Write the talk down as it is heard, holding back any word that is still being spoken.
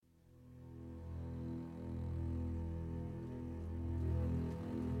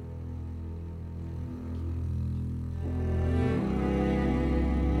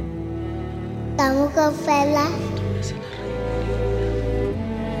Kamo Kaofela.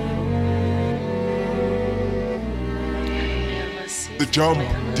 The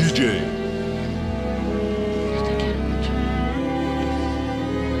JumpDj.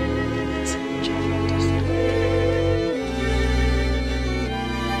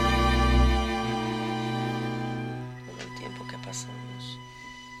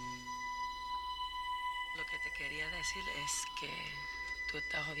 Lo que te quería decir es que tú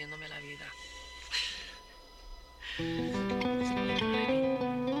estás jodiéndome la vida.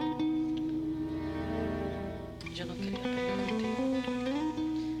 Yo no quería pelear contigo.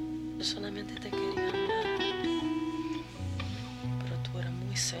 Yo solamente te quería amar. Pero tú eras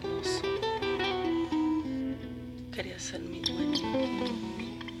muy celoso. Querías ser mi dueño.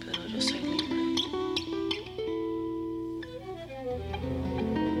 Pero yo soy libre.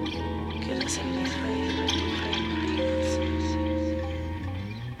 Quieres ser mi rey, tu reina.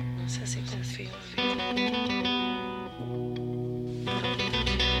 No sé si confío en ti.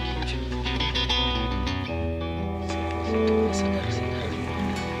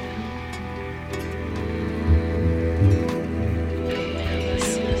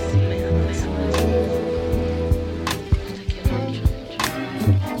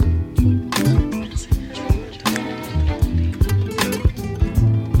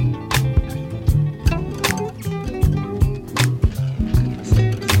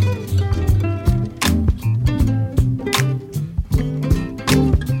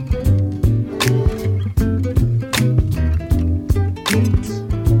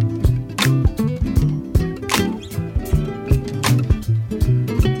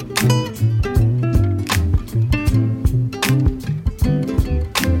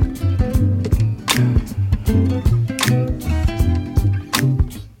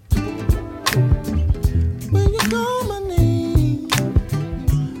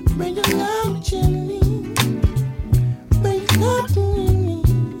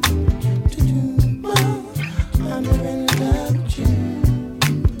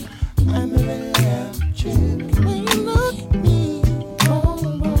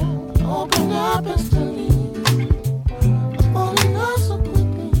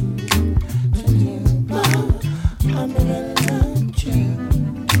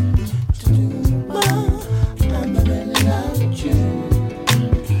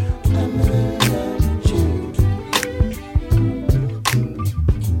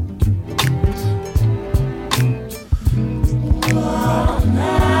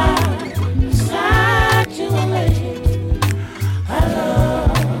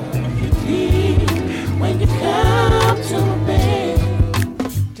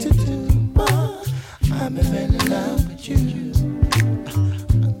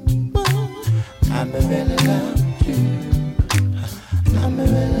 I'm a really love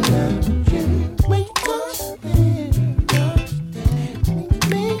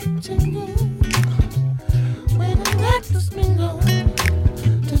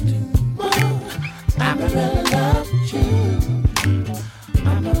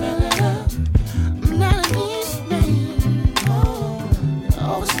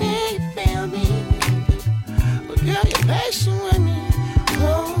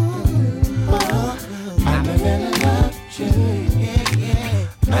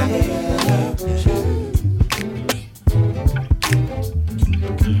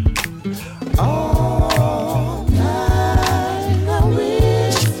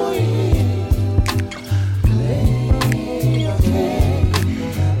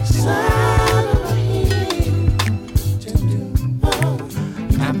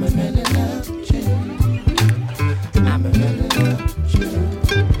you.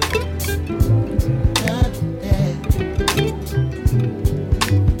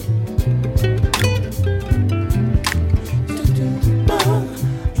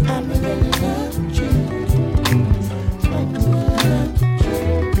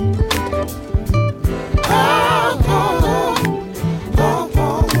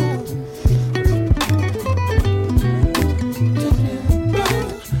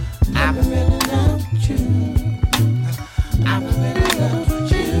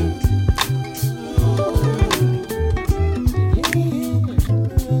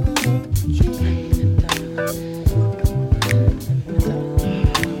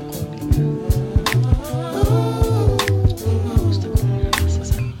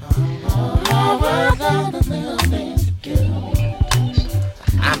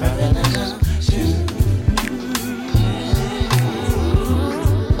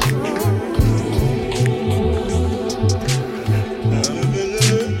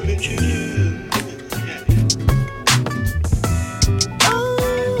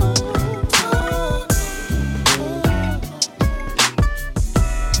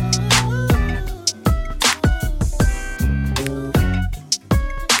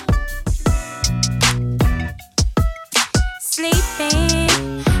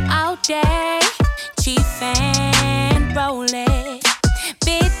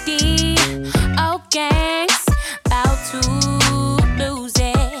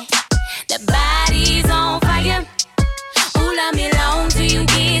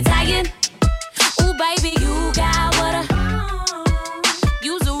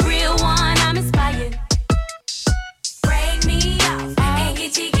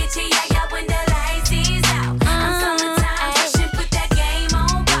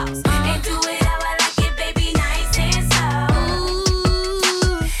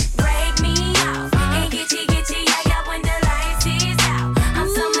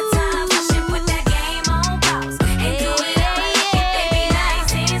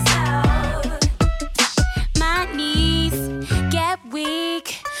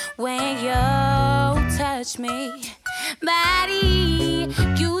 touch me. Body,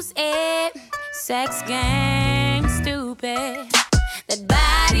 you said, sex game, stupid. That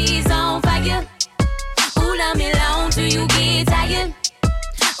body's on fire. Ooh, love me long till you get tired.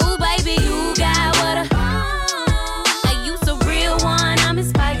 Ooh, baby, you got what you so real one, I'm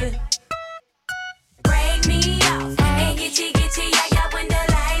inspired. Break me off and get you, yeah, yeah, when the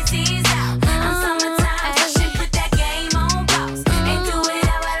lights is out. I'm summertime, so she put that game on pause. And do it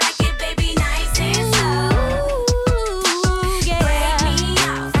how I like it, baby, nice and slow. Break me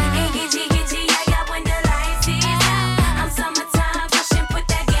off and get you, yeah, yeah, when the lights is out. I'm summertime, so she put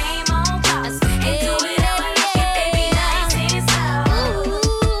that game on pause. And do it how I like it, baby, nice and slow.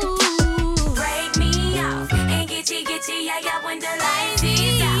 Break me off and get you, yeah, yeah, when the lights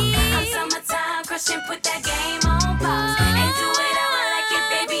is out. I'm summertime, crushing, put that game on pause. And do it how I like it,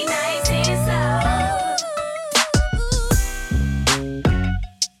 baby, nice and slow.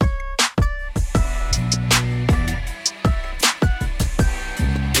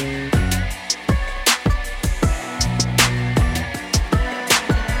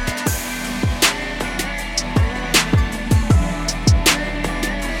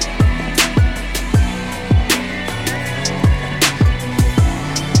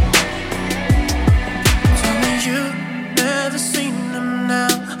 Tell me you've never seen them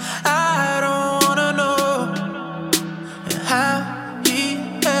now. I don't wanna know how he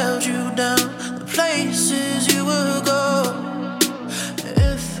held you down, the places you would go.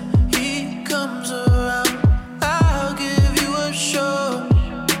 If he comes around, I'll give you a show.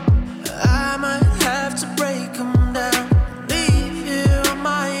 I might have to break him down, leave here on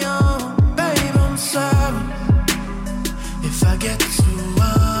my own. Babe, I'm sorry if I get too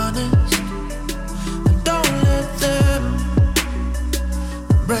honest. Don't let them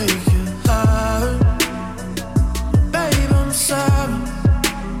break your heart. Babe, I'm sorry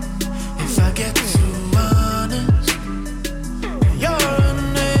if I get too honest. You're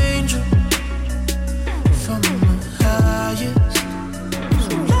an angel from the highest.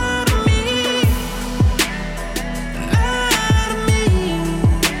 So lie to me, babe.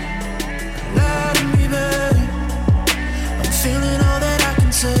 I'm feeling all that I can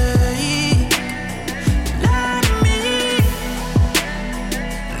take. Lie to me, babe.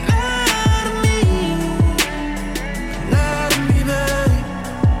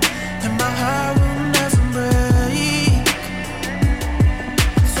 And my heart will never break.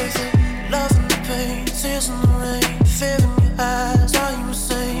 Faith in love and the pain, tears in the rain, fear in your eyes. Are you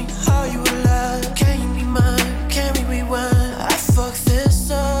insane? Are you alive? Can you be mine? Can we rewind? I fuck this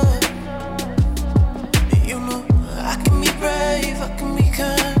up. You know I can be brave, I can be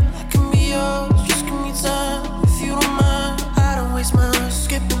kind, I can be yours. Just give me time, if you don't mind. I don't waste mine,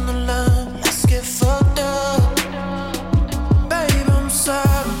 skipping the line. Let's get fucked up. Babe, I'm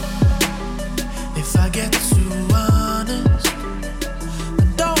sorry if I get too honest.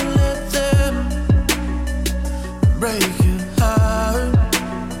 Don't let them break your heart.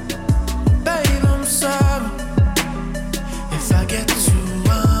 Babe, I'm sorry if I get too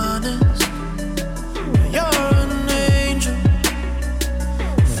honest. You're an angel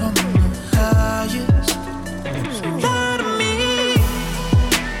from the highest. So lie to me, babe.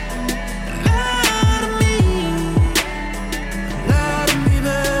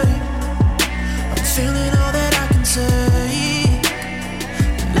 I'm feeling all that I can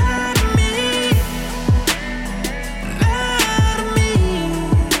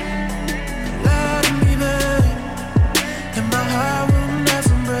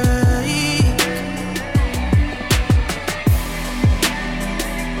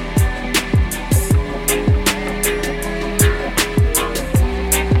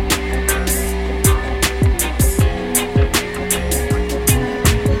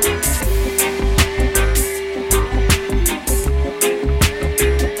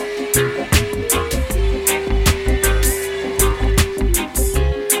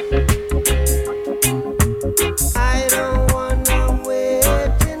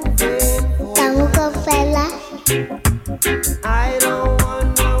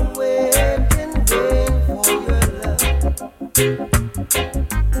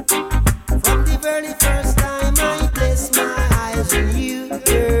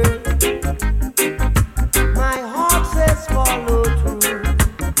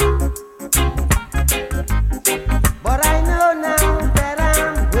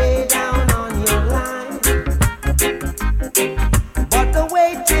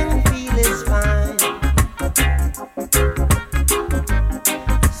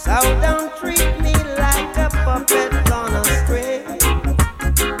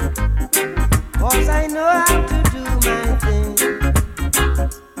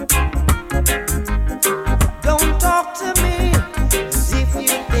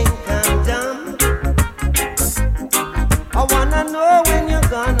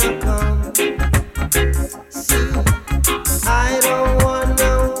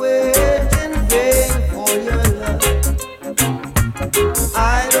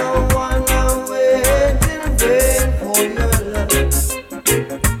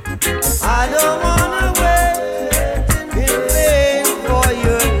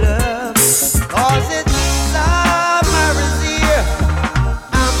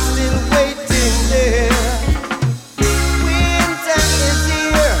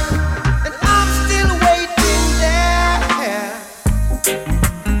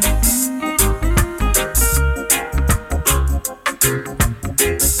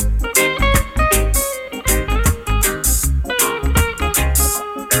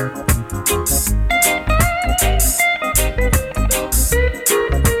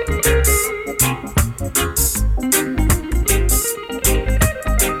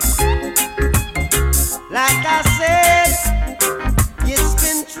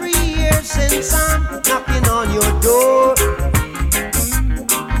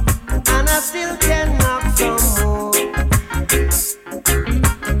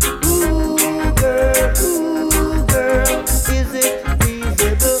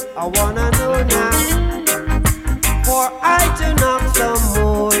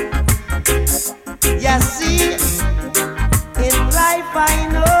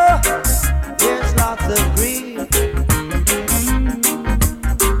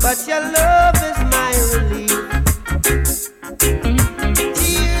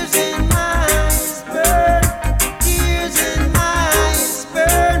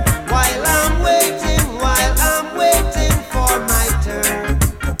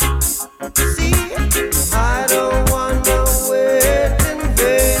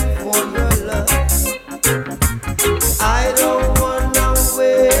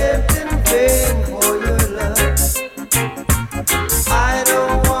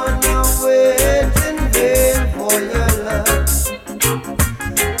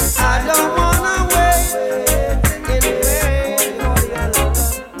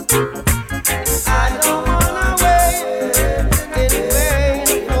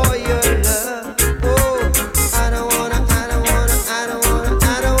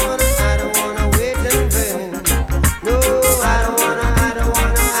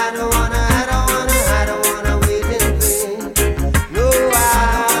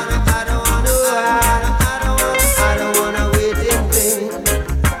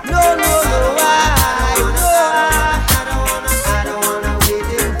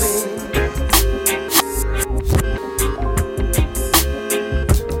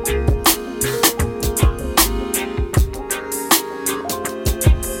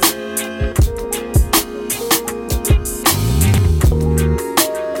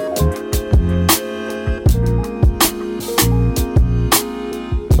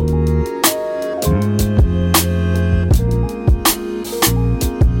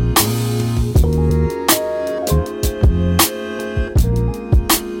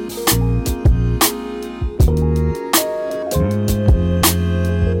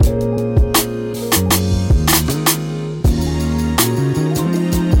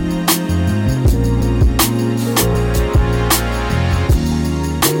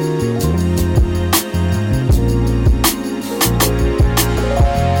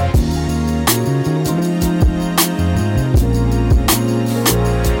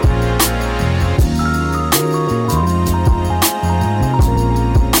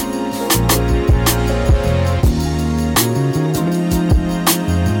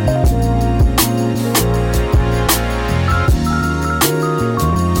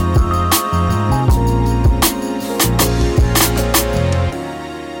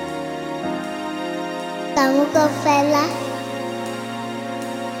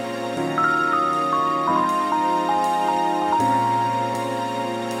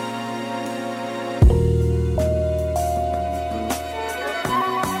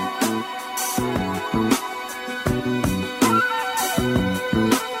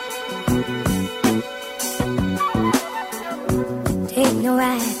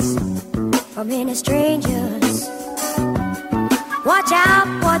eyes from many strangers. Watch out,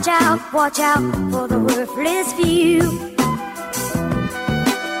 watch out, watch out for the worthless few.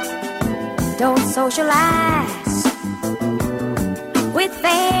 Don't socialize with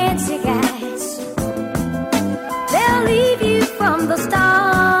fancy guys. They'll leave you from the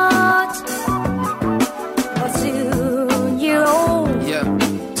start, but soon you're old. Yeah.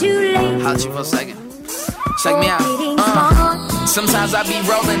 Too late. Hold you for a second. Check me out. Sometimes I be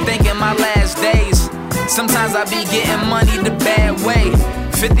rolling thinking my last days. Sometimes I be getting money the bad way.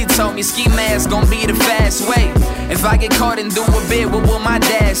 50 told me ski mask gon' be the fast way. If I get caught and do a bid, what will my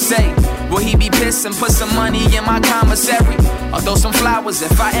dad say? Will he be pissed and put some money in my commissary? Or throw some flowers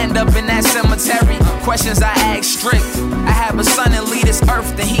if I end up in that cemetery? Questions I ask strict. I have a son and leave this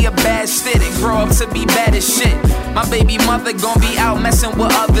earth, then he a bad shit and grow up to be bad as shit. My baby mother gon' be out messing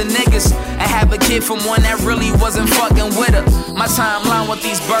with other niggas. I have a kid from one that really wasn't fucking with her. My timeline with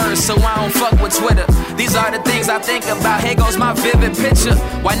these birds, so I don't fuck with Twitter. These are the things I think about. Here goes my vivid picture.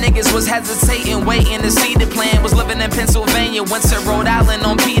 Why niggas was hesitating, waiting to see the plan. Was living in Pennsylvania, went to Rhode Island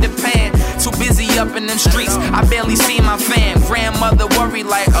on Peter Pan. Too busy up in them streets, I barely see my fam. Grandmother worried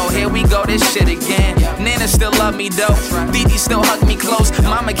like, oh, here we go, this shit again. Nana still love me though, Didi still hug me close.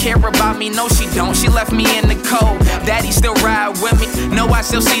 Mama care about me, no she don't, she left me in the cold. Daddy still ride with me, know I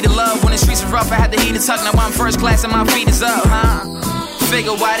still see the love. When the streets are rough, I had the heat to tuck. Now I'm first class and my feet is up,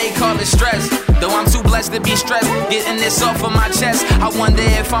 Figure why they call it stress. Though I'm too blessed to be stressed, getting this off of my chest. I wonder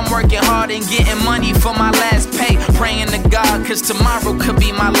if I'm working hard and getting money for my last pay. Praying to God, cause tomorrow could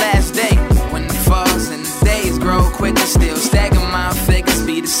be my last day. When the falls and the days grow quicker, still stacking my figures,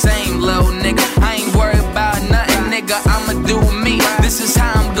 be the same little nigga. I ain't worried about nothing, nigga, I'ma do me. This is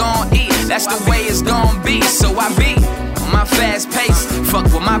how I'm gon' eat, that's the way it's gon' be. So I be on my fast pace, fuck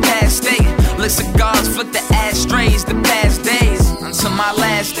with my past state. Lit cigars, flick the ashtrays, the past days. Until my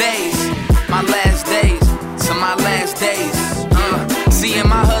last days, my last days, to my last days. See in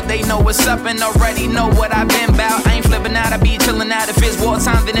my hood, they know what's up and already know what I've been about. I ain't flipping out, I be chillin' out. If it's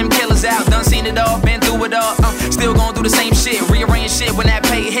wartime, then them killers out. Done seen it all, been through it all. Still gon' do the same shit, rearrange shit when that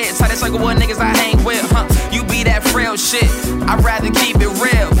pay hits. How that's like what niggas I hang with, You be that frail shit, I'd rather keep it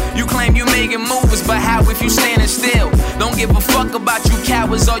real. You claim you making moves, but how if you standing still? Don't give a fuck about you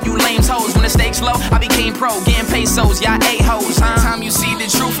cowards or you lames hoes. When the stakes low, I became pro, getting pesos, y'all A-hoes, Time you see the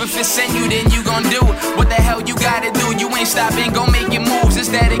truth, if it's in you, then you gon' do it. What the hell you gotta do? You ain't stopping, gon' make your moves, it's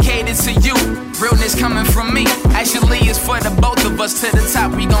dedicated to you. Realness coming from me, actually it's for the both of us. To the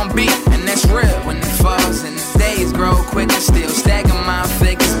top we gon' be, and that's real. When it falls and the days grow quicker, still stacking my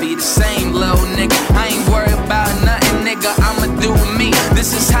figures, be the same little nigga. I ain't worried about nothing, nigga, I'ma do me.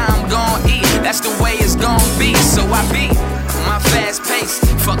 This is how I'm gon' eat, that's the way it's gon' be. So I be on my fast pace,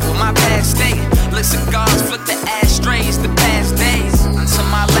 fuck with my past state. Lit cigars, flip the ashtrays, the past days. Until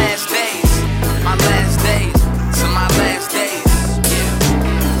my last days, my last days, to my last days.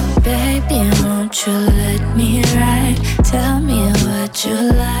 Baby, won't you let me ride? Tell me what you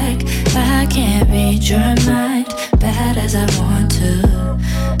like. I can't read your mind, bad as I want to.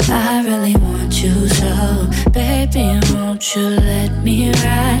 I really want you so. Baby, won't you let me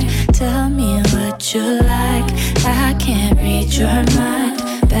ride? Tell me what you like. I can't read your mind,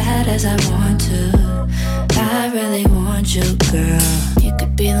 bad as I want to. I really want you, girl. You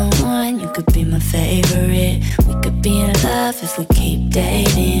could be the one, you could be my favorite. We could be in love if we keep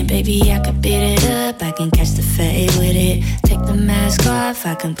dating. Baby, I could beat it up, I can catch the fade with it. Take the mask off,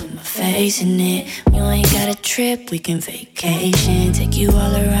 I can put my face in it. You ain't got a trip, we can vacation. Take you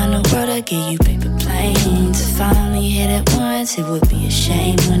all around the world, I'll get you paper planes. If I only hit it once, it would be a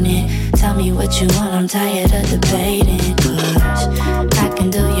shame, wouldn't it? Tell me what you want, I'm tired of debating. Cause I can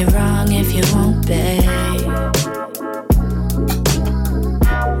do you wrong if you won't, babe.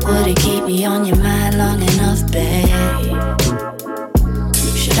 Would it keep me on your mind long enough, babe?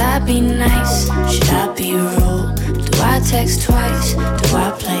 Should I be nice? Should I be rude? Do I text twice? Do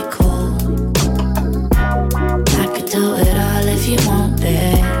I play cool? I could do it all if you want,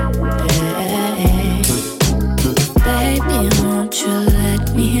 babe. Baby, won't you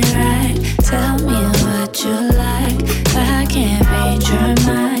let me ride? Tell me what you like. I can't read your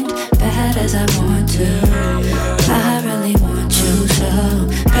mind, bad as I want to. I really want you so.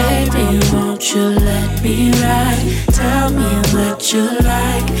 Baby, won't you let me ride? Tell me what you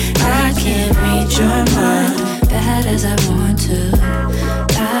like. I can't read your mind, bad as I want to.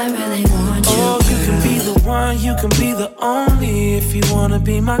 I really want you. Oh, you can be the one, you can be the only if you wanna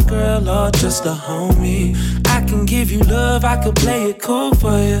be my girl or just a homie. I can give you love, I could play it cool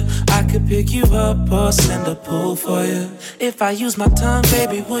for you. I could pick you up or send a pull for you. If I use my tongue,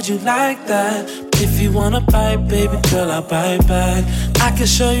 baby, would you like that? If you wanna bite, baby girl, I'll bite back. I can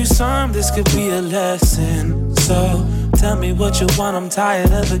show you some, this could be a lesson. So tell me what you want, I'm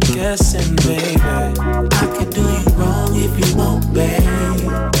tired of the guessing, baby. I could do you wrong if you won't,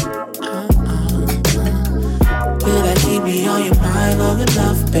 babe. Will that keep me on your mind long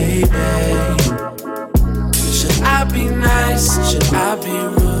enough, baby? Should I be nice? Should I be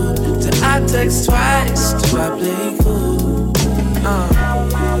rude? Do I text twice? Do I play cool?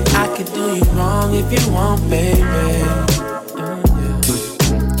 I could do you wrong if you want, baby.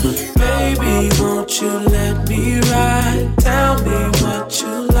 Baby, won't you let me ride? Tell me what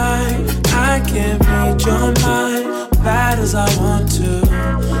you like. I can't read your mind, bad as I want to.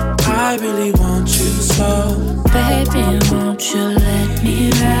 I really want you so. Baby, won't you let me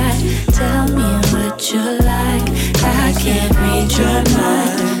ride? Tell me what you like. I can't read your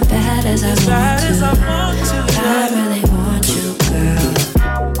mind, bad as I want to. I really want you, girl.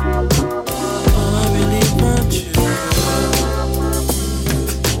 Oh, I really want you.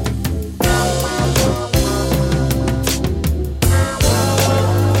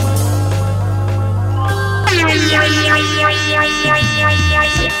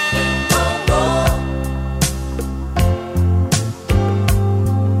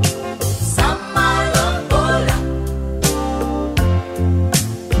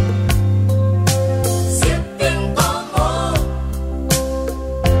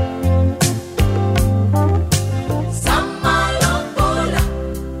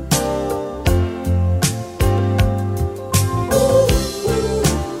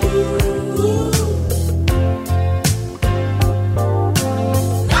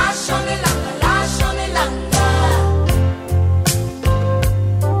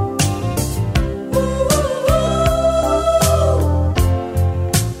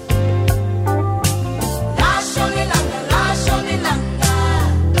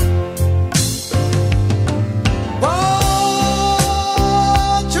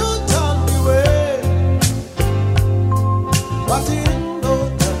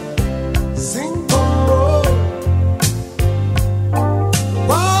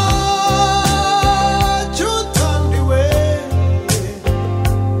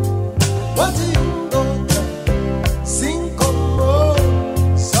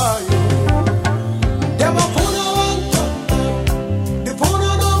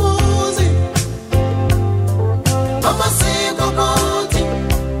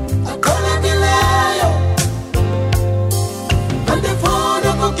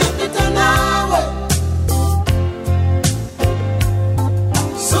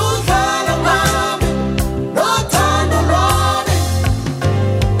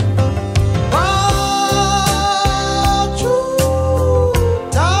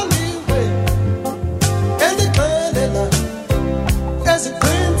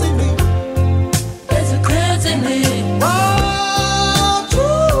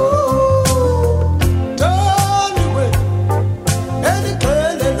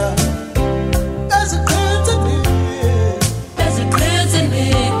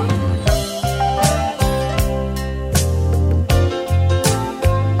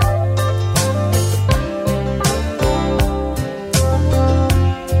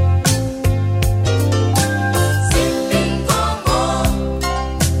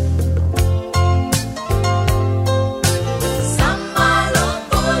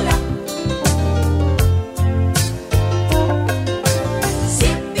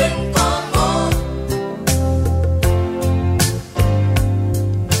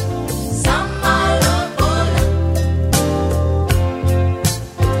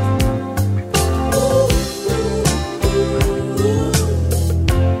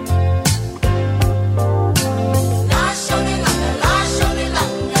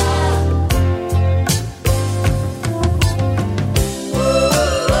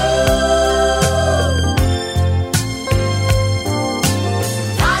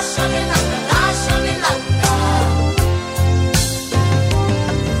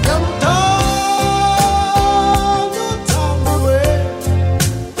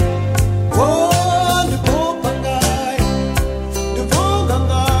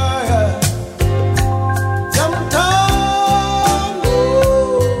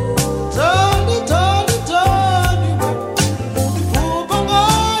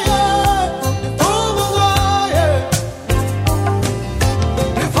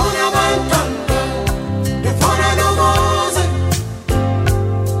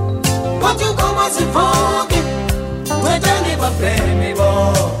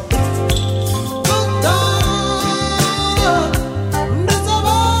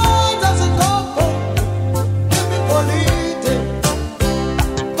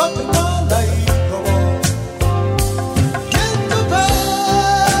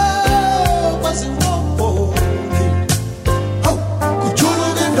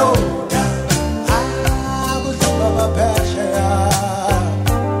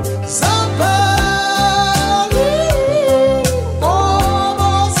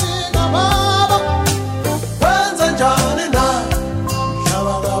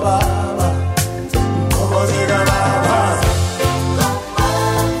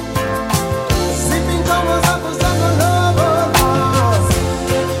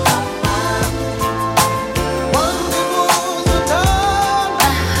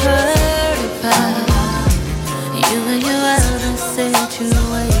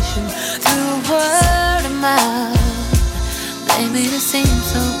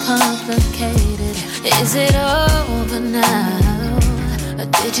 seems so complicated. Is it over now? Or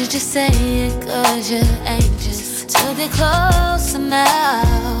did you just say it 'cause you're anxious to get closer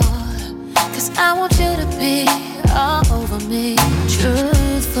now? 'Cause I want you to be all over me,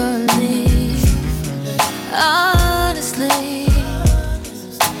 truthfully, honestly.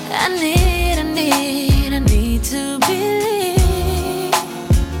 I need to believe.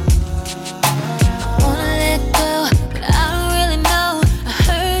 I wanna let go, but I don't really know. I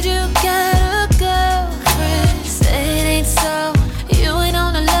heard you got a girlfriend. Say it ain't so, you ain't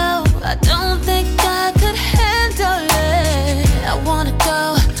on the low. I don't think I could handle it. I wanna go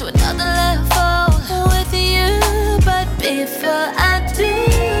to another level with you, but before I do,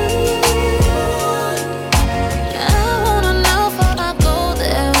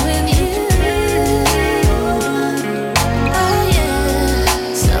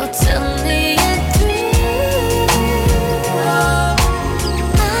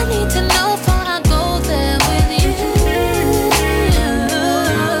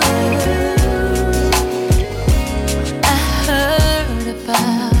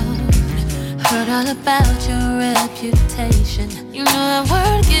 about your reputation. You know that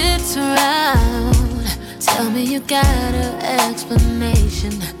word gets around. Tell me you got an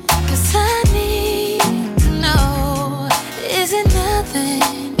explanation, 'cause I need to know. Is it nothing?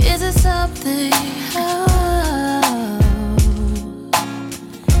 Is it something? Oh,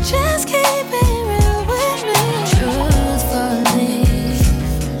 just keep it real with me, truthfully,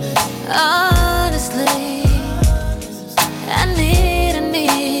 honestly. I need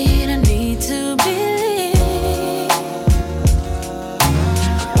to believe.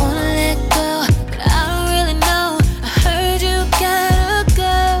 Wanna let go, but I don't really know. I heard you got a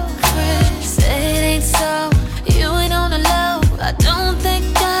girlfriend. Say it ain't so, you ain't on the low. I don't think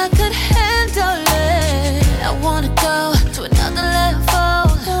I could handle it. I wanna go to another level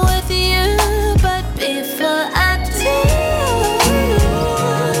with you, but before I do,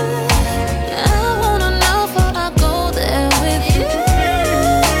 I wanna know before I go there with you.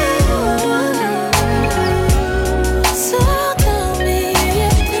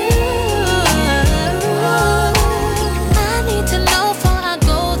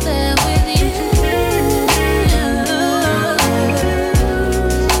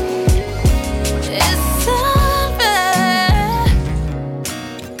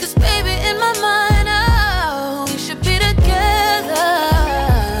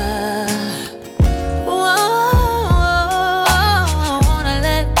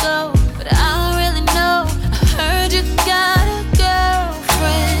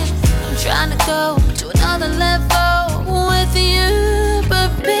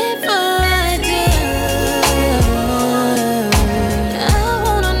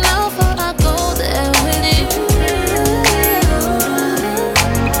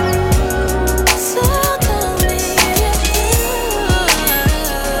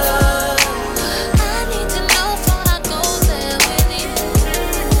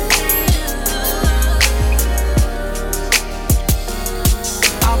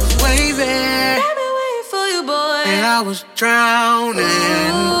 I was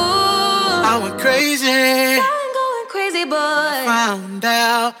drowning. Ooh, I went crazy. I'm going crazy, boy. I found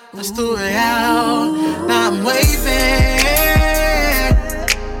out, I threw it out. Now I'm waving.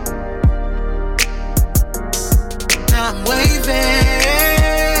 Now I'm waving.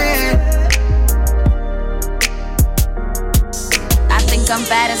 I think I'm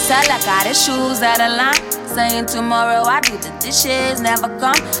bad as hell. I got his shoes out of line. Saying tomorrow I do the dishes never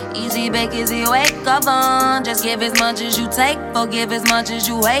come. Easy bake, easy wake, come on. Just give as much as you take, forgive as much as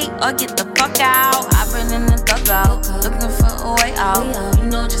you hate, or get the fuck out. I've been in the dugout, looking for a way out. You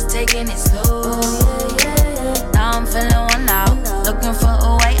know, just taking it slow. Now I'm feeling one out, looking for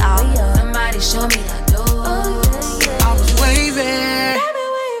a way out. Somebody show me that door. I was waving, I've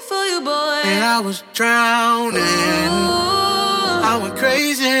been waiting for you, boy. and I was drowning. Ooh, I went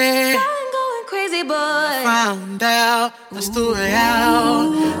crazy. Boy. Found out, let's do it out.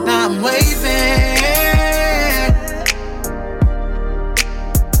 Now I'm waving.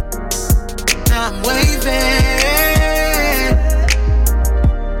 Now I'm waving.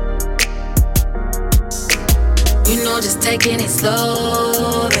 You know, just taking it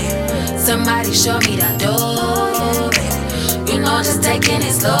slow, babe. Somebody show me that door, babe. You know, just taking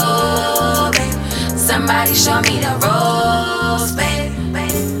it slow, babe. Somebody show me the ropes, babe.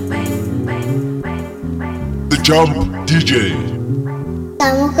 JumpDj.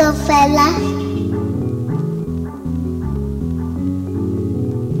 Kamo Kaofela.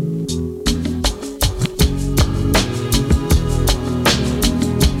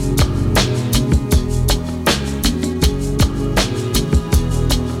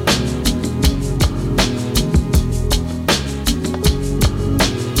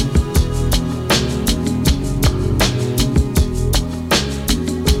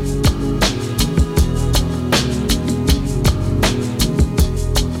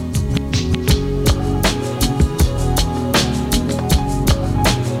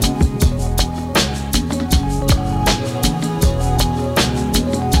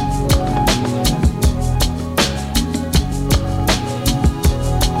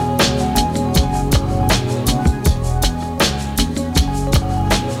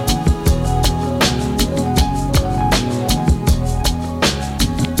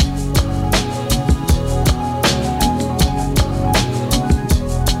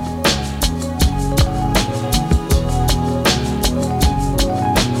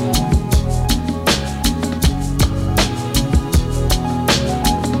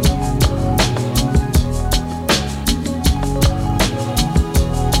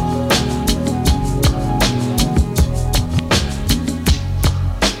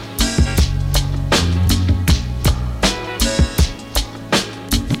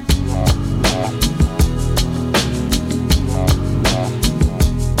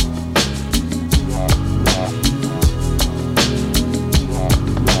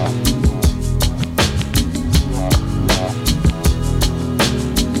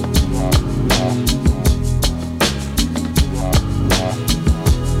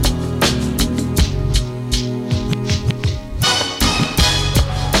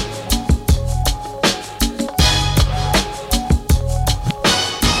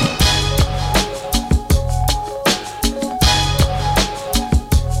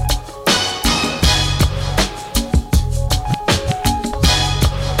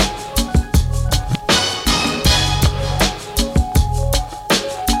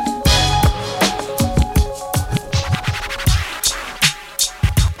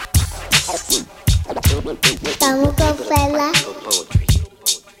 Kamo Kaofela.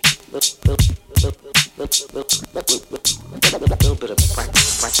 Little bit of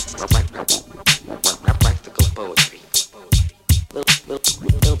practical poetry.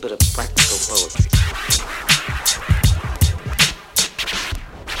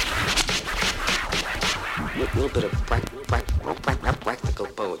 Little bit of practical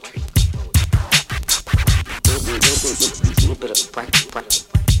poetry. Little bit of practical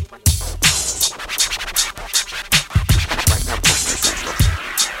poetry.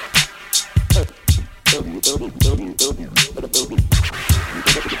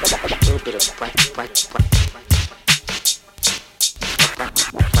 Little bit of practical.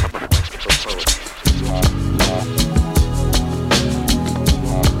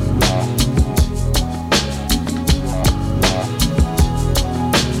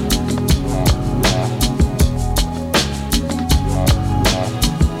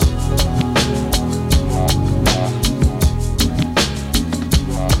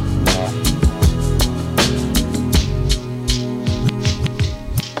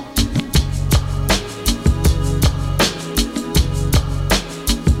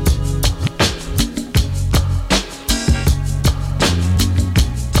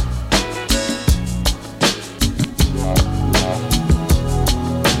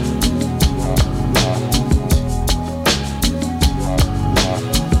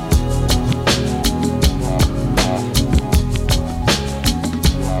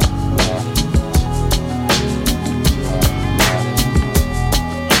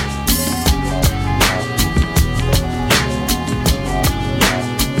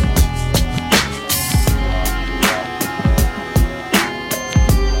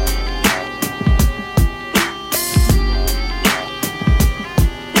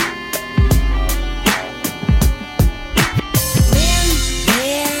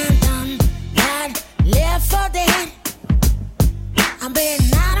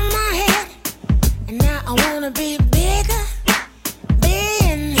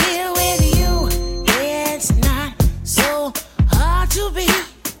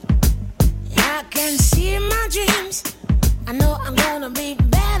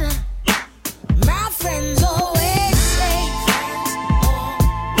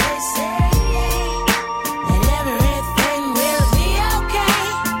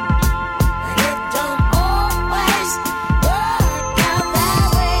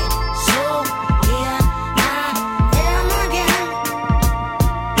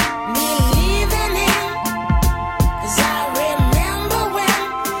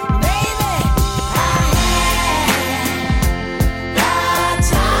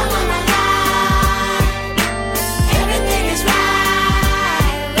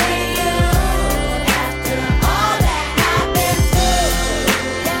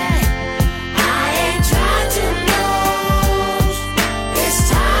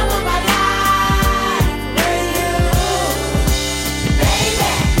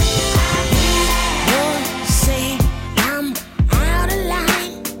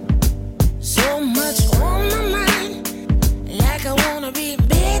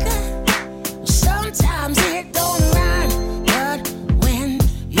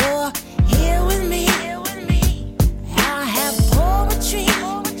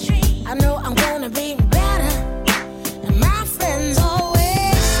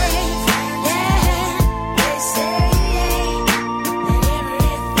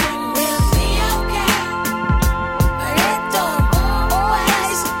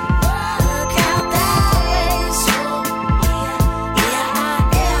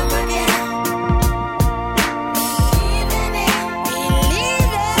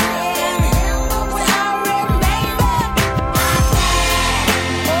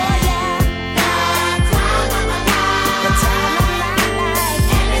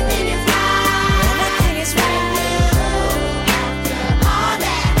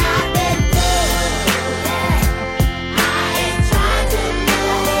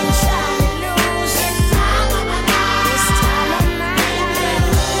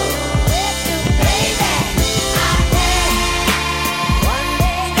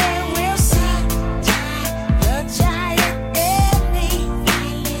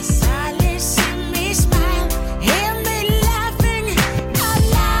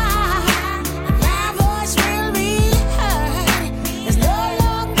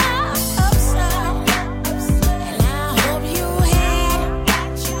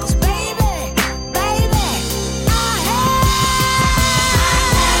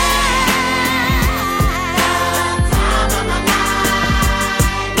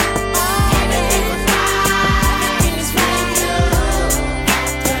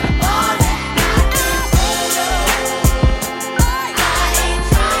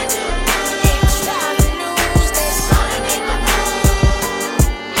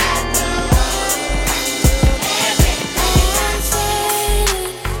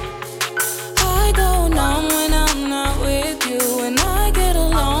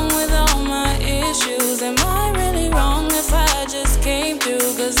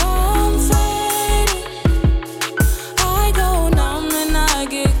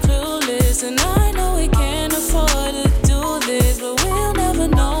 clueless, and I know we can't afford to do this, but we'll never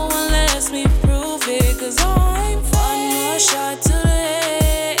know unless we prove it. 'Cause I'm one more shot to the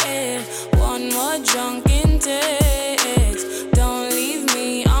head, one more drunken text. Don't leave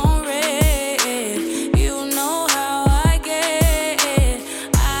me on red. You know how I get.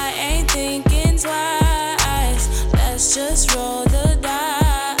 I ain't thinking twice. Let's just roll the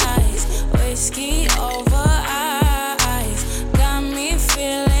dice. Whiskey over ice got me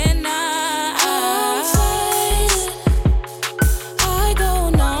feeling nice. I go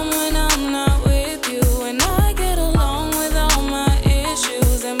numb when I'm not with you, and I get along with all my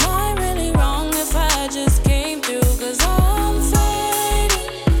issues. Am I really wrong if I just came through? 'Cause I'm fighting.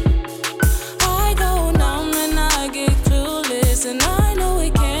 I go numb and I get clueless, and I know we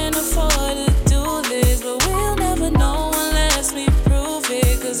can't afford to do this, but we'll never know unless we prove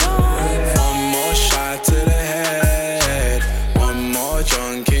it. 'Cause I'm One more shot to the head, one more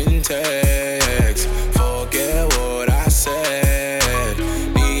drunken text. Forget what I said.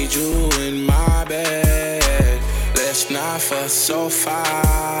 Need you in my bed. Let's not fuss or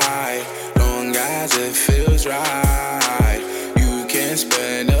fight, long as it feels right. You can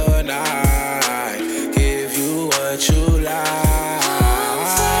spend the night, give you what you like.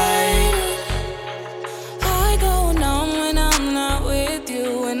 I go numb when I'm not with you,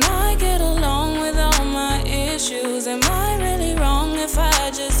 and I get along with all my issues. Am I really wrong if I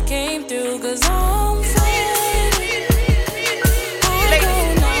just came through? 'Cause I'm fighting. I go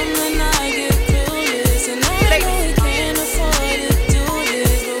numb and I get clueless, and I know we can't afford to do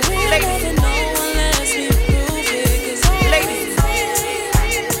this, but we'll never know unless we prove it. 'Cause I'm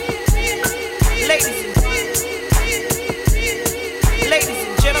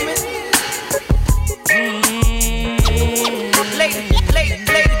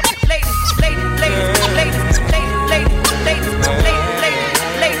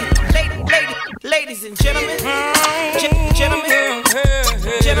Ladies and gentlemen. Ladies and gentlemen,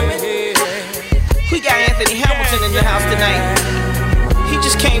 gentlemen, we got Anthony Hamilton in the house tonight. He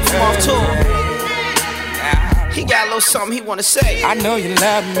just came from off tour. He got a little something he wanna say. I know you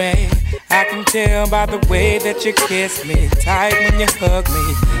love me. I can tell by the way that you kiss me tight when you hug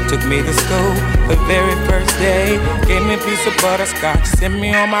me. Took me to school the very first day. Gave me a piece of butterscotch, sent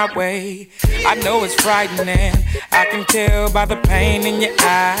me on my way. I know it's frightening. I can tell by the pain in your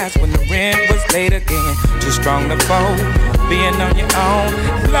eyes when the rent was late again. Too strong to fold, being on your own.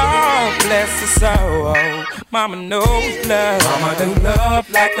 Lord bless her soul. Mama knows love. Mama do love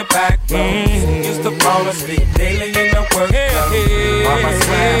like the backbone. Used to fall asleep daily in the work. Mama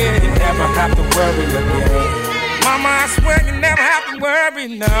swear you never have to worry again. Mama, I swear you never have to worry,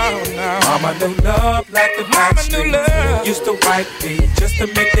 no. Mama do love like the Mama do love. Used to wipe me just to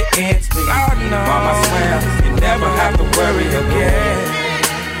make the ends meet. Oh, no. Mama swear you never have to worry again.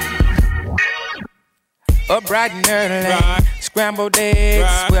 Up bright and early, scrambled eggs,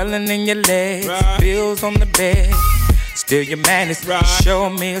 swelling in your legs, bills on the bed. Still you managed to show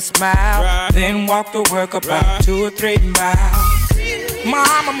me a smile, then walk to work about 2 or 3 miles.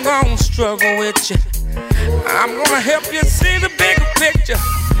 Mom, I'm gonna struggle with you. I'm gonna help you see the bigger picture.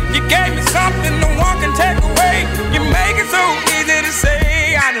 You gave me something no one can take away. You make it so easy to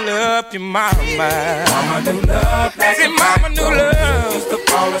say I love you, mama. Mama do love like a mama do love. Used to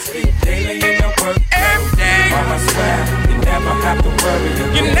fall asleep daily in the work every day. Mama swear you never have to worry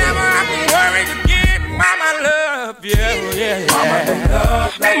again. You never have to worry again. Mama love you, yeah. Mama do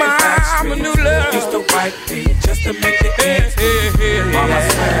love like a mama do love. Used to wipe me just to make the ends meet. Mama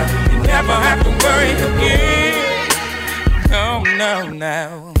swear you never have to worry again.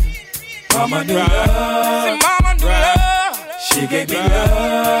 No. Mama do love. See, mama do love. She gave me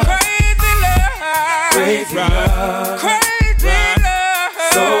love. Crazy love. Crazy love. Crazy love.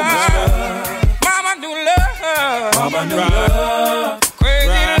 So much love. Mama do love. Mama do love.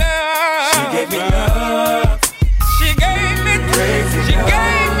 Crazy love. She gave me love. She gave me crazy love. She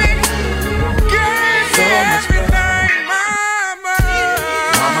gave me so much everything, mama.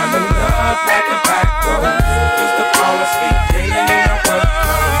 Mama do love like a backbone. Used to fall asleep daily in the work.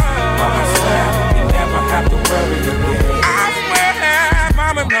 Mama swear you never have to worry again. I swear,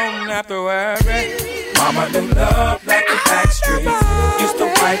 mama don't have to worry. Mama do love like the back streets. Used to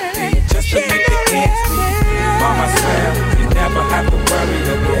wipe me just to make the ends meet. Mama swear you never have to worry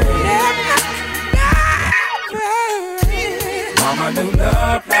again. Mama do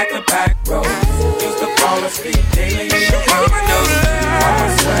love like the back road. Used to fall asleep daily in the work. Mama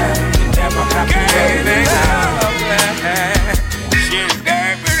swear you never have to worry again. She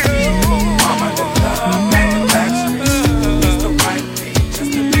gave me love. Mama do love like the back streets. Used to wipe me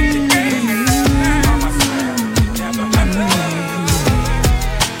just to make the ends meet. Mama swear you never have to worry again.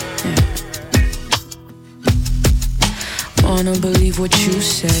 wanna believe what you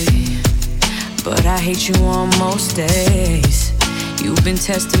say, but I hate you on most days. You've been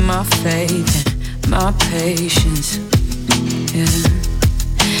testing my faith and my patience, yeah.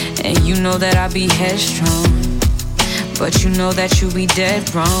 And you know that I be headstrong, but you know that you be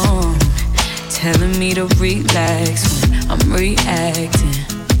dead wrong, telling me to relax when I'm reacting.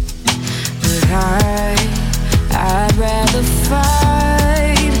 But I'd rather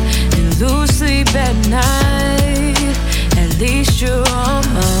fight and lose sleep at night. At least you're on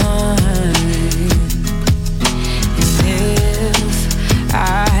mine. And if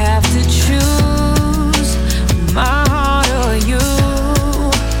I have to choose my heart or you,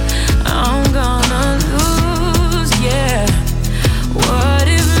 I'm gonna lose, yeah. What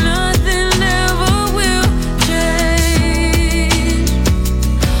if nothing ever will change?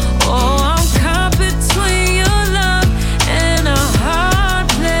 Oh, I'm caught between your love and a hard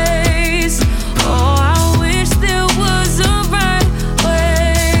place. Oh, I wish there was a right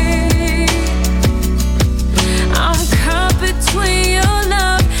way. I'm caught between your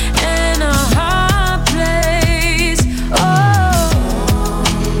love and a hard place.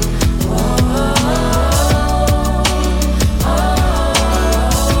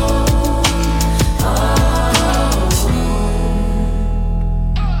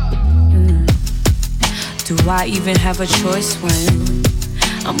 Do I even have a choice when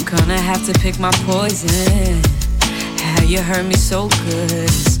I'm gonna have to pick my poison? How you hurt me so good,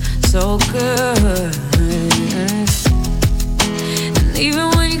 so good. And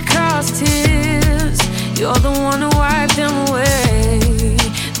even when you cause tears, you're the one who wiped them away.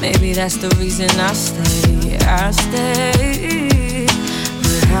 Maybe that's the reason I stay.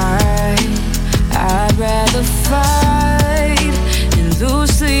 But I'd rather fight and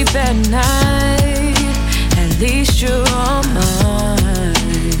lose sleep at night. At least you're on mine.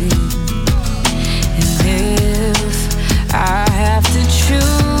 And if I have to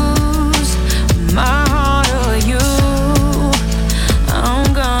choose my heart or you,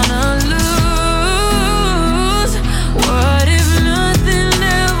 I'm gonna lose. What if nothing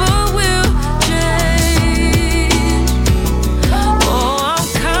ever will change? Oh, I'm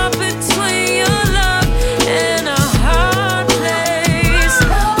caught between your love and a hard place.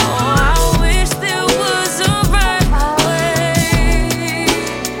 Oh, I wish there was a right way.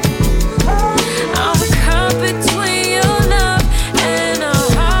 I'm caught between your love and a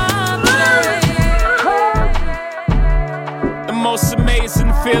hard place. The most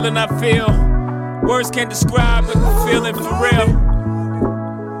amazing feeling I feel. Words can't describe it, the feeling for real.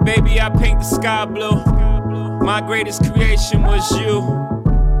 Baby, I paint the sky blue. My greatest creation was you.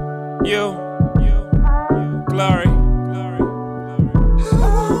 You. Glory.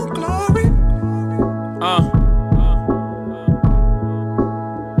 Glory.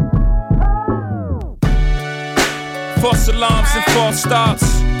 False alarms and false starts.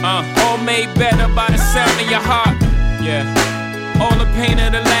 All made better by the sound of your heart. Yeah. All the pain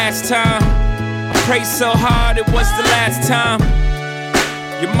of the last time. I prayed so hard it was the last time.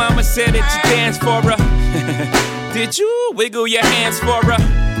 Your mama said that you danced for her. Did you wiggle your hands for her?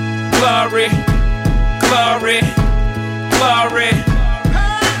 Glory, glory, glory.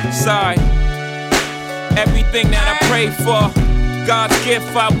 Sorry. Everything that I prayed for, God's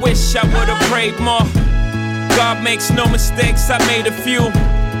gift, I wish I would've prayed more. God makes no mistakes, I made a few.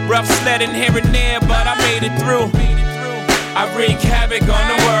 Rough sledding here and there, but I made it through. I wreak havoc on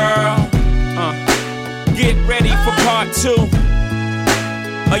the world. Get ready for part 2.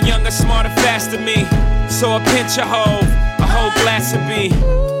 A younger, smarter, faster me. So a pinch of Hove, a whole glass of B.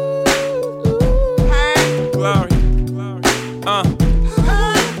 Glory.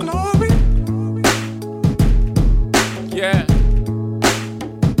 Glory. Yeah.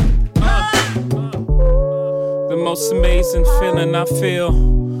 The most amazing feeling I feel.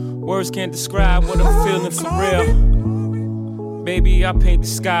 Words can't describe what I'm feeling for real. Baby, I paint the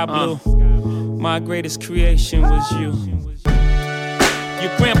sky blue. My greatest creation was you.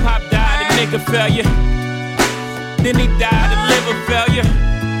 Your grandpa died of nigga failure. Then he died of liver failure.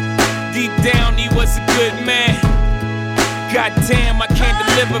 Deep down, he was a good man. Goddamn, I can't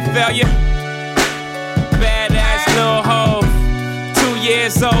deliver failure. Badass Lil Hove. 2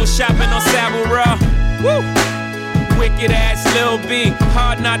 years old, shopping on Savile Row. Woo! Wicked ass Lil B.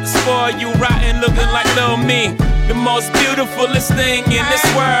 Hard not to spoil you, rotten looking like Lil Me. The most beautifulest thing in this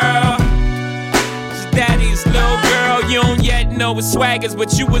world. Daddy's little girl, you don't yet know what swag is,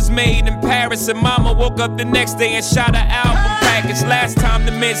 but you was made in Paris. And mama woke up the next day and shot an album package. Last time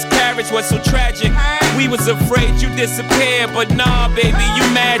the miscarriage was so tragic, we was afraid you disappeared, but nah, baby, you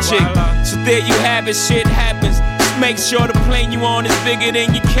magic. So there you have it, shit happens. Just make sure the plane you on is bigger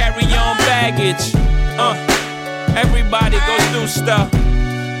than your carry-on baggage. Everybody goes through stuff.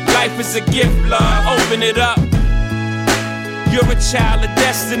 Life is a gift, Lord, open it up. You're a child of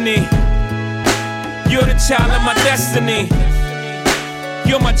destiny. You're the child of my destiny.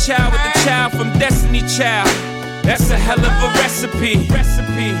 You're my child with the child from Destiny Child. That's a hell of a recipe.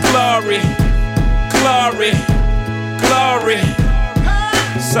 Glory, glory, glory.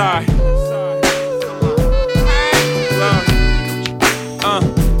 Sorry.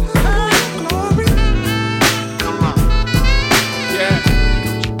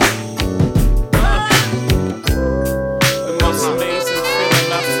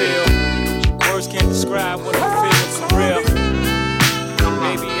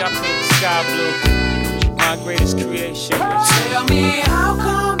 My greatest creation. Tell me how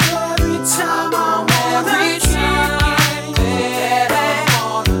come every time I'm every time, baby,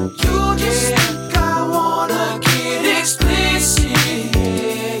 you just think I wanna get explicit.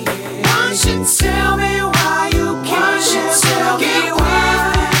 Why don't you tell me why you can't tell me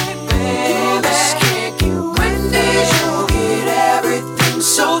why, baby? When did you get everything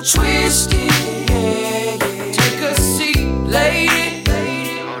so twisted? Take a seat, lady.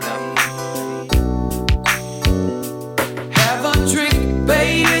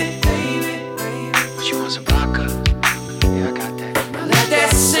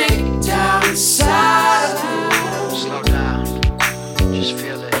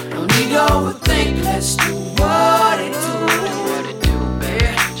 Let's do what it do,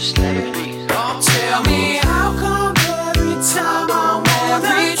 baby. Just let it be. Don't tell me how come every time I'm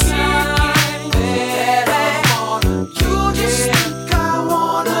every time, baby, you just think I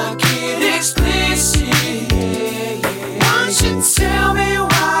wanna get explicit. Why don't you tell me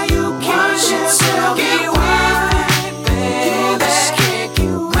why you can't tell me why, baby?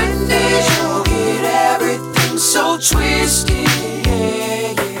 When did you get everything so twisted?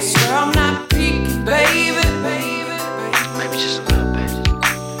 Swear I'm not baby, maybe just a little bit.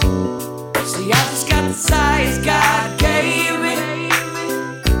 See, I just got the size God gave me.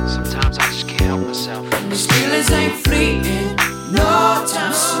 Sometimes I just can't help myself. And these feelings ain't fleeting, no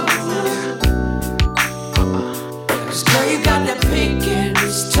time soon. Cause girl, you got that pink and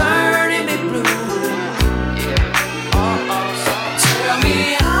it's turning me blue. So tell me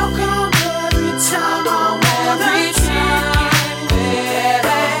how come every time I'm every time,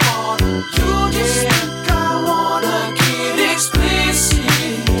 baby, you just think I wanna get explicit.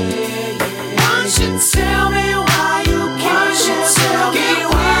 Why don't you tell me why you can't tell me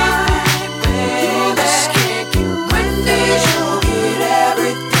why, baby? When did you get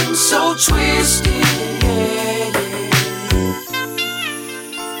everything so twisted?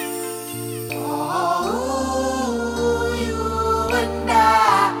 Oh, you and I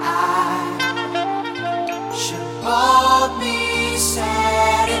should both be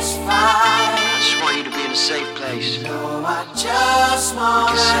satisfied. A safe place. No, I just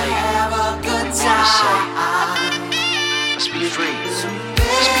wanna have a good time. Let's be free. So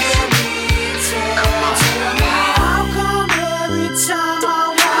baby, tell me how come every time I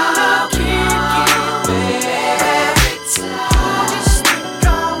wanna get every time I just think I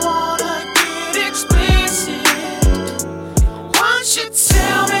wanna get explicit. Why don't you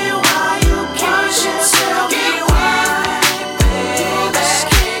tell me why you can't tell me why, baby?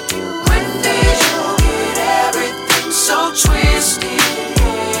 When did you so twisted?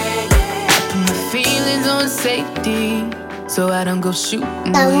 I put my feelings on safety, so I don't go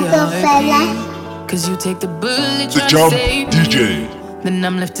shooting where your heart. Cause you take the bullet, try to save me. Then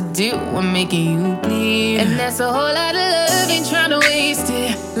I'm left to deal with making you bleed. And that's a whole lot of love, ain't tryna waste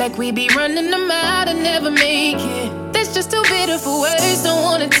it. Like we be running them out and never make it. That's just too bitter for words, don't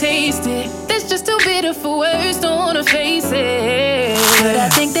wanna taste it. That's just too bitter for words, don't wanna face it. But I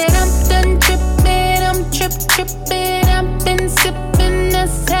think that I'm done tripping, I'm tripping. I've been sipping,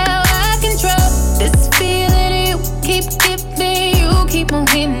 that's how I control this feeling you keep giving. You keep on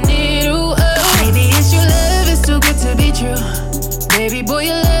hitting it, ooh, oh. Maybe it's your love, it's too good to be true. Baby boy,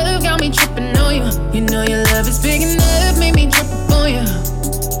 your love got me tripping on you. You know your love is big enough, made me trip on you.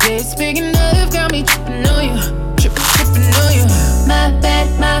 Yeah, it's big enough, got me tripping on you. Tripping on you. My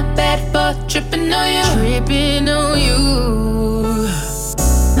bad for tripping on you. Tripping on you.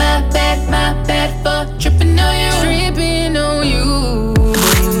 My bad for tripping on you. Tripping on you. Boy,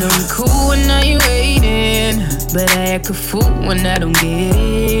 you know I'm cool when now you waiting, but I act a fool when I don't get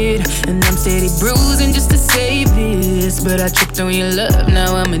it. And I'm steady bruising just to save this, but I tripped on your love,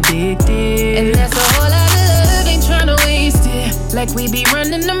 now I'm addicted. And that's a whole lot of love, ain't tryna waste it. Like we be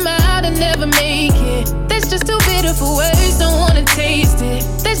running them out and never make it. That's just too bitter for words, don't wanna taste it.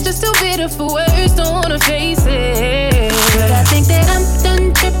 That's just too bitter for words, don't wanna face it. But I think that I'm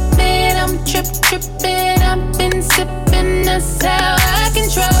done tripping, I'm tripping. I've been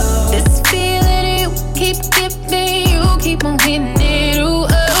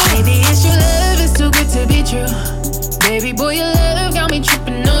got me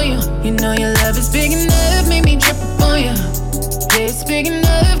tripping on you. You know your love is big enough, make me trip up on you. Yeah, it's big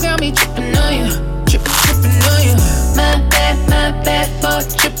enough, got me tripping on you. Tripping on you. My bad for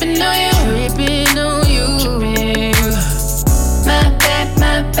tripping on you. Tripping on you.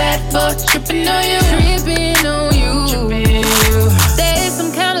 My bad for tripping on you. Tripping on you. There is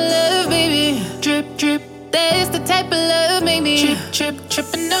some kind of love, baby. Drip. That is the type of love, maybe.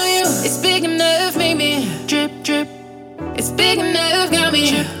 Tripping on you. It's big enough, maybe. Drip. It's big enough, got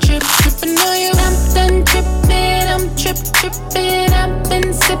me. Tripping on you. I'm done tripping. I'm tripping. I've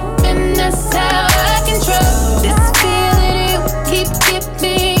been sipping. That's how I control this feeling. You keep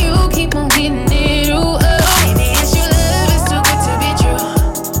giving. You keep on getting it. Ooh, oh. Maybe it's your love. It's too good to be true.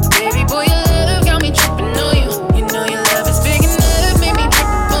 Baby boy, your love got me tripping on you. You know your love is big enough, make me trip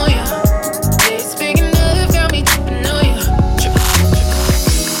on you. Yeah, it's big enough, got me tripping on you.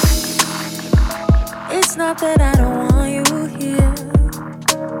 It's not that I don't want you here.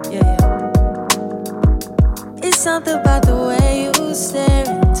 Yeah. It's something about the way you stare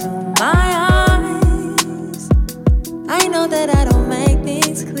into my eyes. I know that I don't make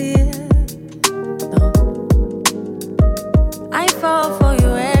things clear. No. I fall for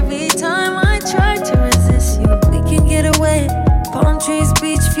you every time I try to resist you. We can get away. Palm trees,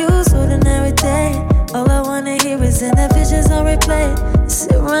 beach views, ordinary day. All I wanna hear is in the visions on replay.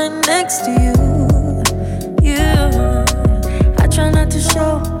 Sit right next to you. I try not to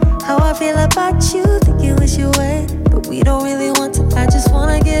show how I feel about you. Think you wish you away, but we don't really want to. I just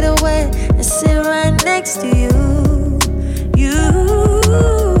wanna get away and sit right next to you.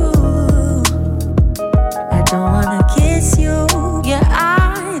 I don't wanna kiss you. Yeah,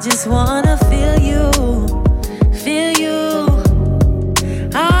 I just wanna feel you. Feel you.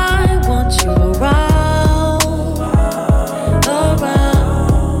 I want you around.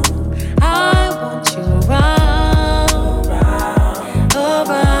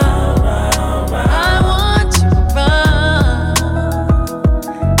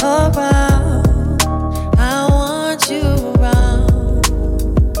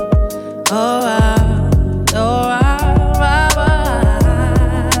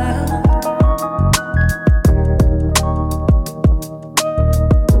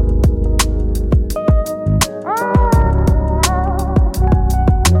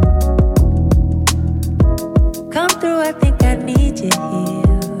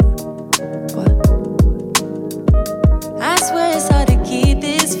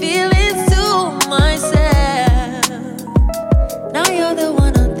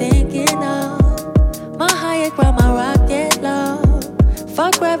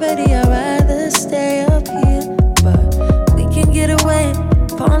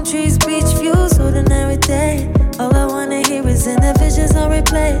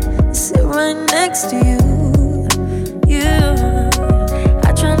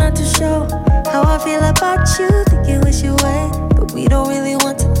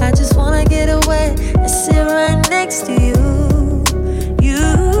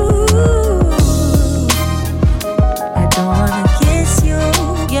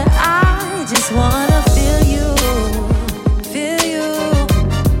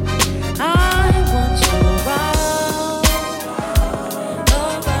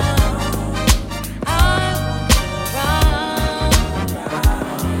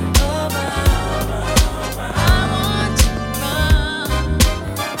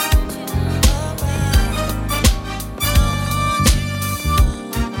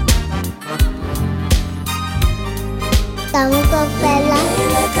 Kamo Kaofela.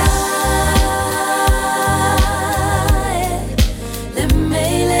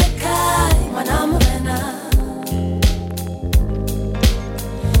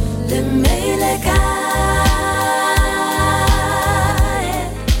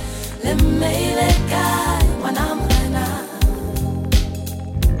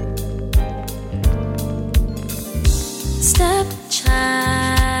 Step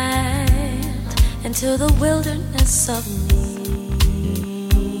child into the wilderness of me.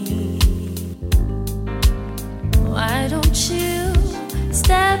 Why don't you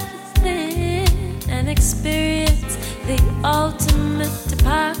step in and experience the ultimate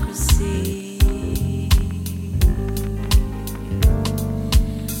hypocrisy?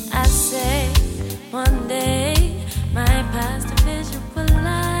 I say one day my past a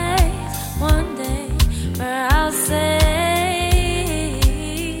visualize, one day where I'll say,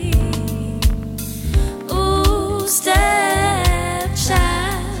 ooh, stepchild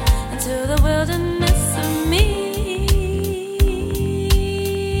into the wilderness of me.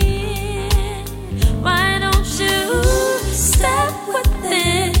 Why don't you step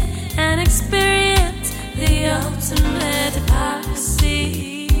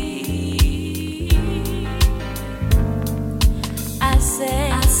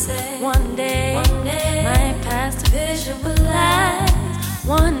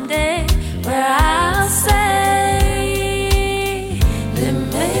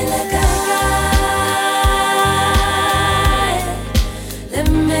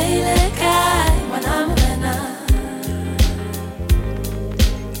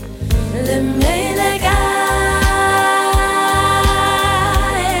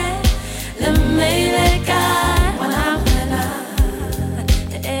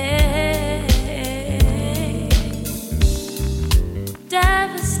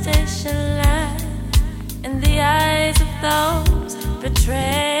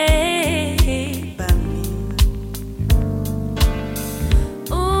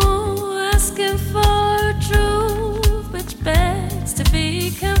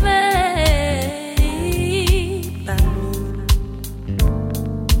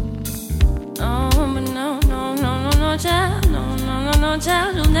your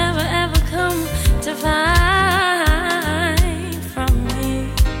child you'll never ever come to find from me.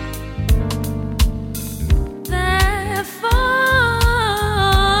 That falling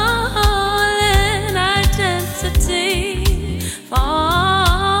identity, fall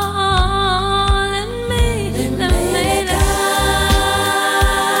in me, let me die,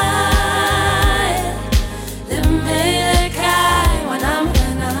 let me die when I'm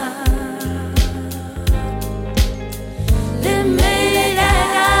let me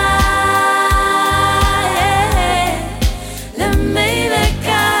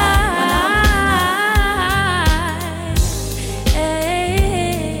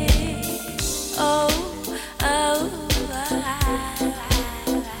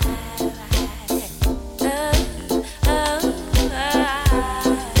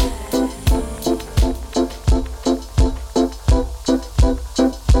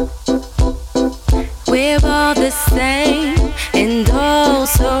we're all the same and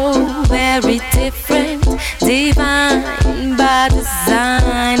also very different, divine by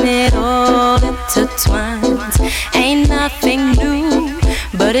design, it all intertwines. Ain't nothing new,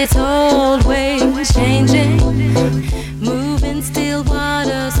 but it's always changing. Moving still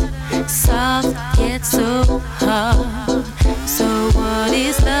waters, soft yet so hard. So what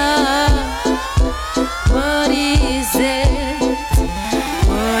is love? What is it?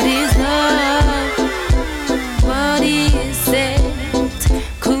 What is love? What is it?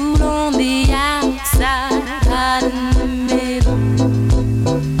 Cool on the outside, hot in the middle.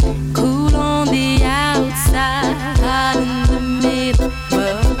 Cool on the outside, hot in the middle.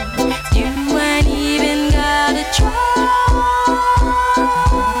 But you ain't even gotta try.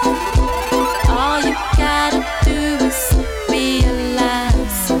 All you gotta do is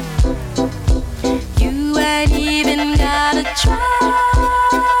realize. You ain't even gotta try.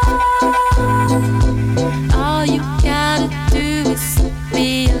 All you gotta do is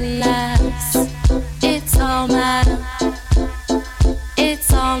realize. It's all matter.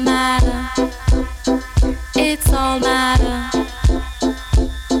 It's all matter. It's all matter.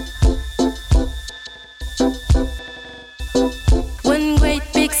 One great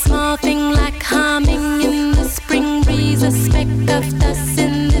big small thing like humming in the spring breeze, a speck of dust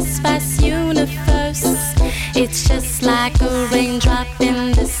in this vast universe. It's just like a raindrop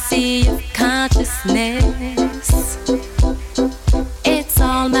in the sea of consciousness. It's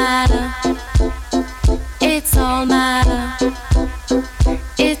all matter. It's all matter.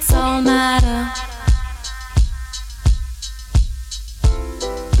 It's all matter.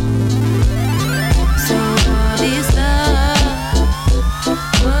 So what is love?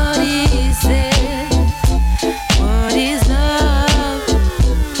 What is it? What is love?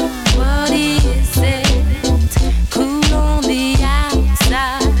 What is it? Cool on the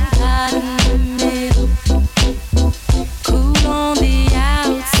outside, hot in the middle. Cool on the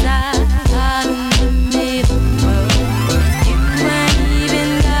outside, hot in the middle. You ain't even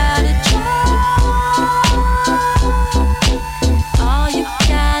gotta try. All you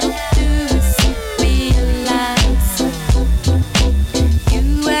gotta do is realize. You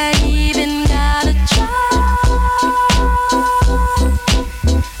ain't even gotta try.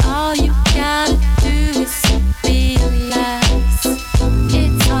 All you gotta do is realize.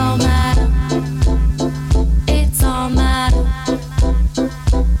 It's all matter. It's all matter.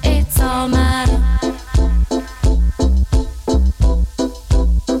 It's all matter.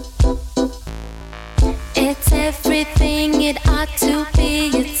 It's everything it ought to be.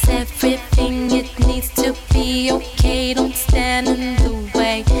 It's everything it needs to be. Okay, don't stand in the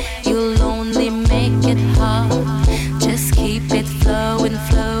way. You'll only make it hard. Just keep it flowing,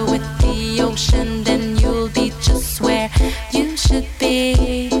 flow with the ocean. Then you'll be just where you should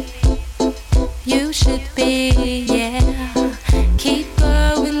be. You should be, yeah. Keep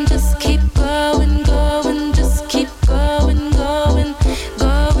going, just keep going, going, just keep going, going,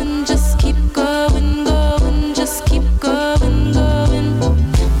 going, just keep going, going, just keep going, going.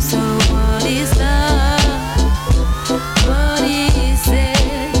 So what is love? What is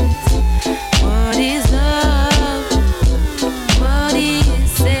it? What is love? What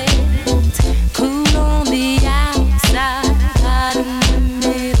is it? Cool on the outside, hot in the middle.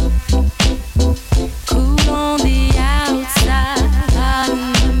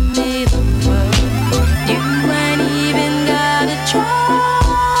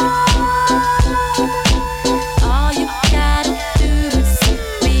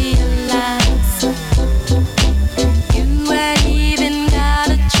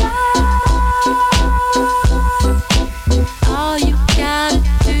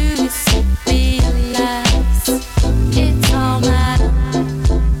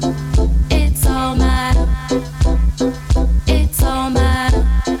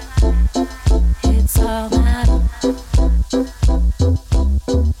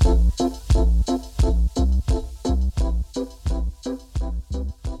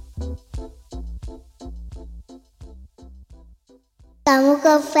 Kamo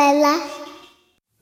Kaofela.